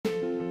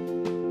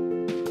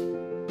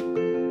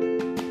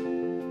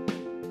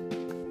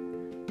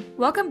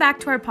Welcome back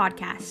to our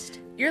podcast.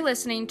 You're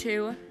listening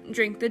to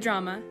Drink the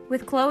Drama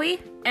with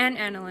Chloe and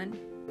Annalyn.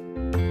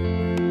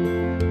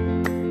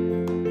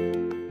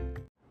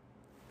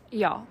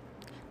 Y'all,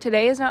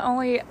 today is not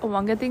only a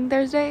One Good Thing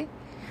Thursday,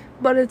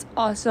 but it's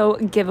also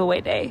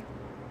giveaway day.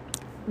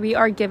 We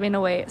are giving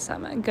away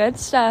some good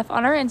stuff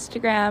on our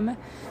Instagram,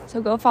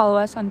 so go follow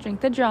us on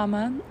Drink the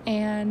Drama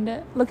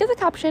and look at the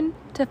caption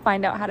to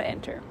find out how to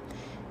enter.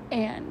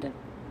 And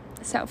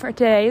so for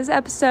today's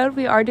episode,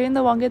 we are doing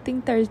the One Good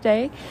Thing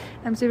Thursday.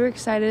 I'm super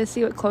excited to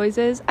see what Chloe's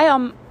is.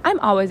 I'm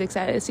always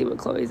excited to see what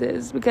Chloe's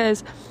is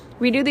because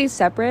we do these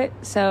separate,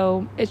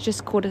 so it's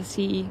just cool to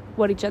see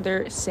what each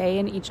other say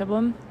in each of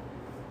them.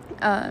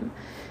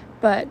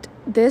 But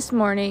this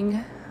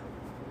morning,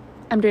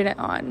 I'm doing it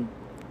on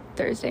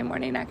Thursday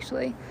morning,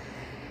 actually.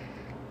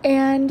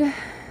 And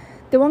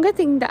the one good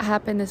thing that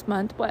happened this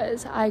month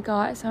was I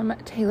got some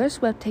Taylor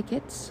Swift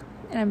tickets.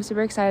 And I'm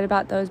super excited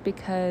about those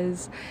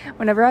because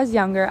whenever I was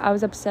younger, I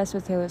was obsessed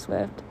with Taylor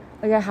Swift.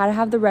 Like, I had to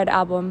have the Red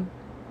album.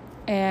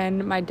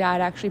 And my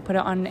dad actually put it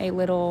on a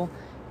little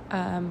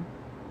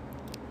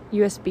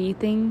USB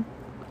thing.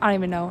 I don't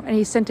even know. And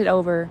he sent it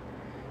over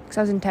because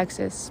I was in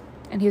Texas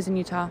and he was in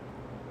Utah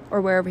or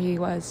wherever he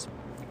was.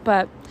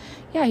 But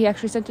yeah, he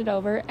actually sent it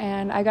over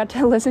and I got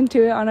to listen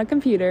to it on a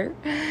computer.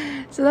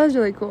 So that was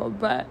really cool.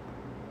 But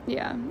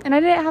yeah, and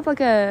I didn't have like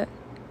a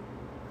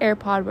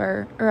AirPod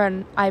or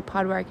an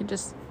iPod where I could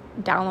just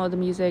download the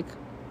music.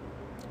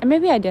 And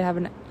maybe I did have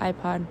an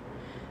iPod.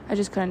 I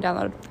just couldn't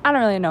download. I don't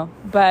really know.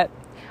 But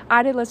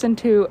I did listen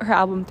to her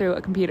album through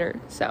a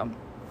computer. So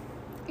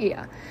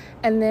yeah.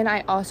 And then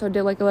I also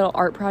did like a little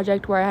art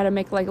project where I had to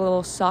make like a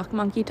little sock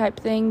monkey type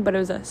thing, but it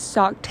was a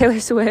sock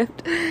Taylor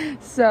Swift.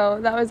 So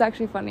that was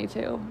actually funny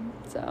too.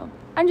 So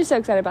I'm just so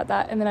excited about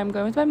that. And then I'm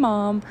going with my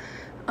mom.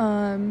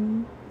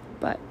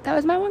 But that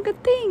was my one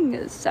good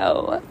thing.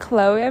 So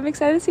Chloe, I'm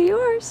excited to see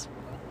yours.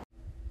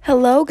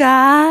 Hello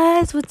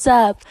guys, what's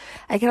up?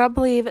 I cannot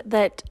believe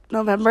that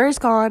November is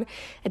gone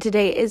and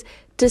today is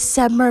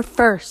December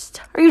 1st.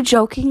 Are you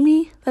joking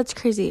me? That's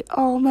crazy.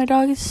 Oh, my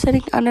dog is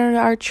sitting under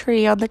our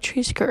tree on the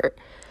tree skirt.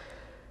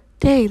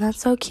 Dang, that's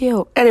so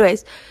cute.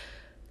 Anyways,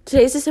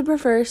 today's December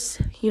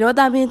 1st. You know what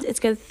that means? It's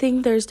Good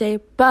Thing Thursday.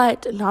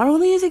 But not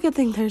only is it Good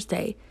Thing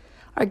Thursday,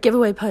 our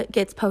giveaway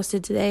gets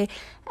posted today.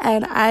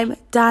 And I'm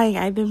dying.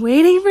 I've been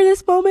waiting for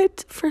this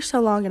moment for so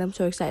long. And I'm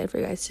so excited for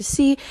you guys to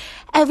see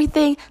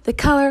everything, the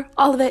color,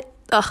 all of it.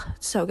 Ugh,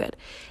 it's so good.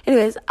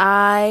 Anyways,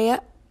 I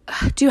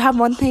do have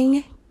one good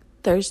thing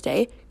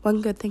Thursday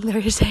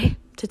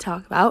to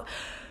talk about.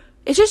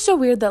 It's just so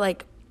weird that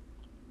like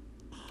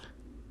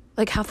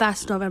how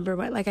fast November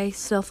went. Like, I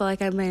still feel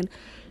like I'm in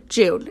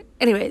June.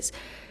 Anyways,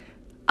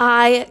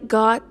 I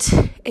got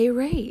a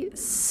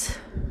raise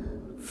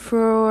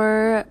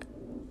for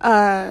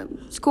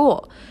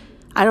school.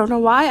 I don't know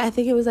why. I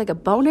think it was like a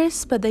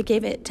bonus, but they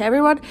gave it to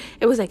everyone.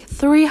 It was like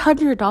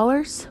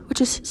 $300,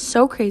 which is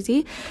so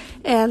crazy.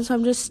 And so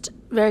I'm just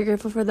very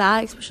grateful for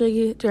that,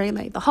 especially during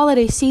like the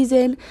holiday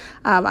season.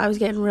 I was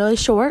getting really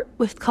short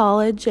with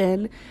college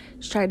and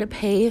just trying to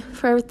pay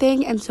for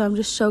everything. And so I'm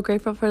just so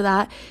grateful for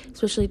that,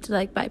 especially to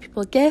like buy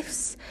people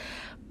gifts.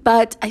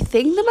 But I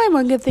think that my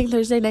One Good Thing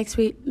Thursday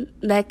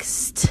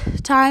next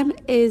time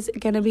is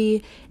going to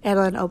be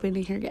Annalyn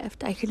opening her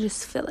gift. I can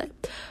just feel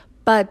it.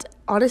 But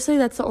honestly,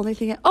 that's the only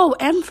thing.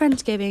 And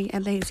Friendsgiving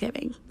and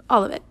Thanksgiving.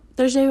 All of it.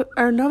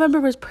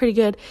 November was pretty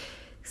good,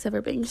 except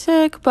for being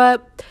sick.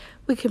 But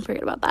we can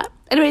forget about that.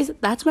 Anyways,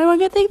 that's my One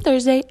Good Thing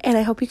Thursday. And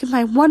I hope you can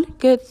find one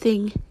good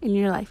thing in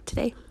your life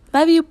today.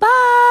 Love you.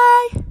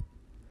 Bye.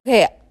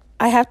 Okay,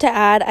 I have to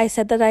add, I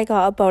said that I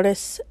got a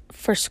bonus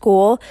for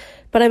school.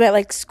 But I meant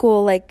like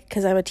school, like,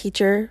 because I'm a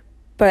teacher.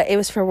 But it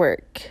was for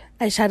work.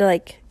 I just had to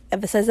like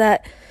emphasize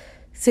that.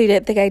 So you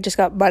didn't think I just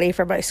got money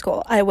from my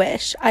school. I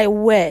wish.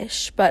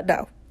 But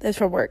no, it's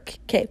from work.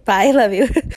 Okay, bye. Love you.